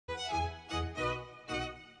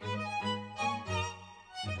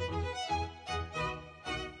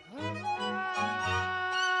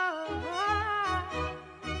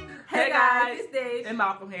guys, it's Dave and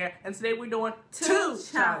Malcolm here, and today we're doing two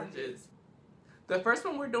challenges. The first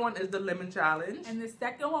one we're doing is the lemon challenge, and the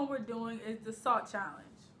second one we're doing is the salt challenge.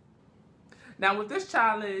 Now with this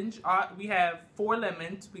challenge, we have 4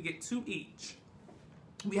 lemons. We get 2 each.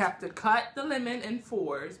 We have to cut the lemon in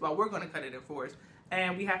 4s. Well, we're going to cut it in 4s,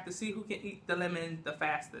 and we have to see who can eat the lemon the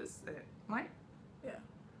fastest. Right? Yeah.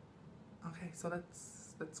 Okay, so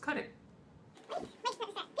let's cut it.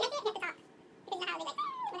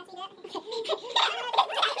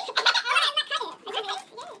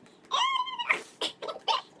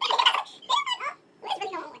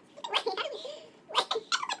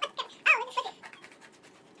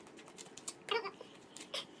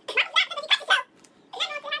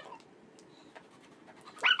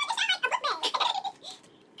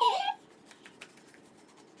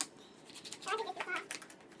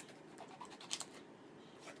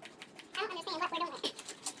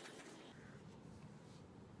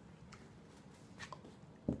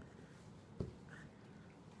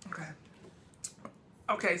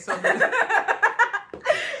 Okay, so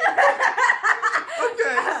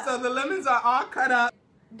the lemons are all cut up.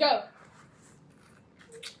 Go.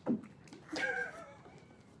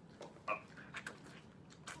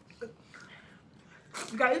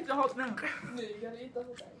 You gotta eat the whole thing. Yeah, you gotta eat the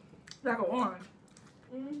whole thing. Like an orange.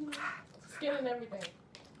 Skin and everything.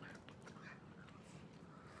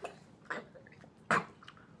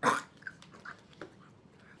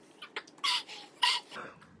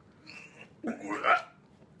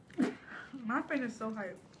 My face is so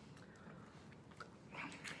hype.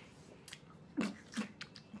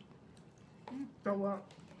 Go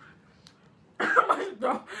up. I'm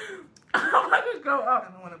gonna go up.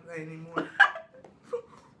 I don't want to play anymore.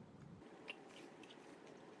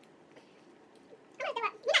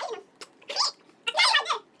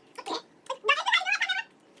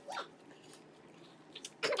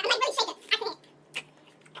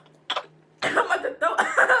 I'm about to throw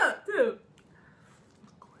up too.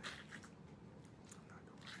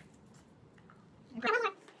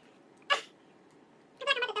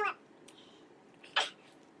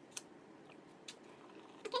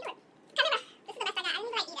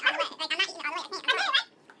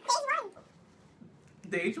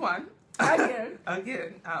 Stage 1. Again.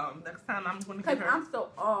 Again. Next time I'm going to Because give her. I'm so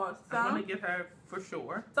awesome. I'm going to give her for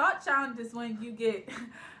sure. Salt challenge is when you get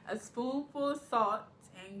a spoonful of salt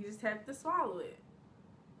and you just have to swallow it.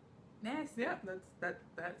 Nasty. Yeah,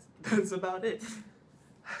 that's about it.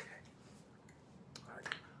 Okay. All right.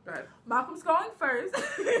 Go ahead. Malcolm's going first.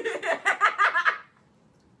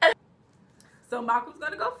 So Malcolm's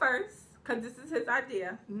gonna go first because this is his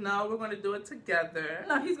idea. No, we're going to do it together.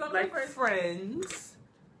 No, he's gonna like go first. friends.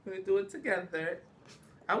 We're going to do it together.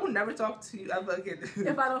 I will never talk to you ever again.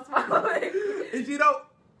 If I don't swallow it. If you don't.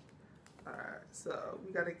 Alright, so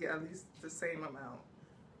we got to get at least the same amount.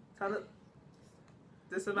 Tell it.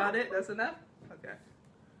 This about it? That's enough? Okay.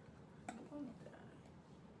 I'm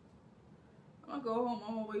gonna go home.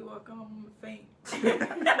 I'm gonna wait. Walk home. I'm gonna faint.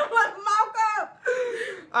 Malcolm.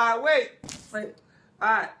 Alright, wait.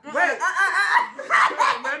 Alright, wait.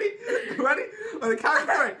 Ready? Ready? On the count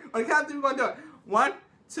of 3. On the count of 3, we're going to do it. 1,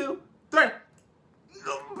 2, 3.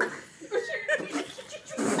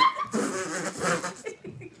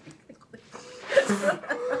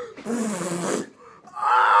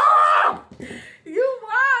 You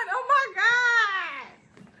won! Oh my god!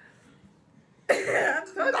 I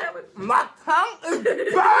told you I was... My tongue is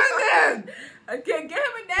burning! Okay, get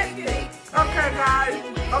him a napkin. Okay, guys.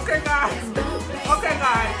 Okay, guys. Okay,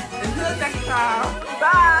 guys. Until next time.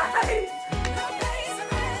 Bye!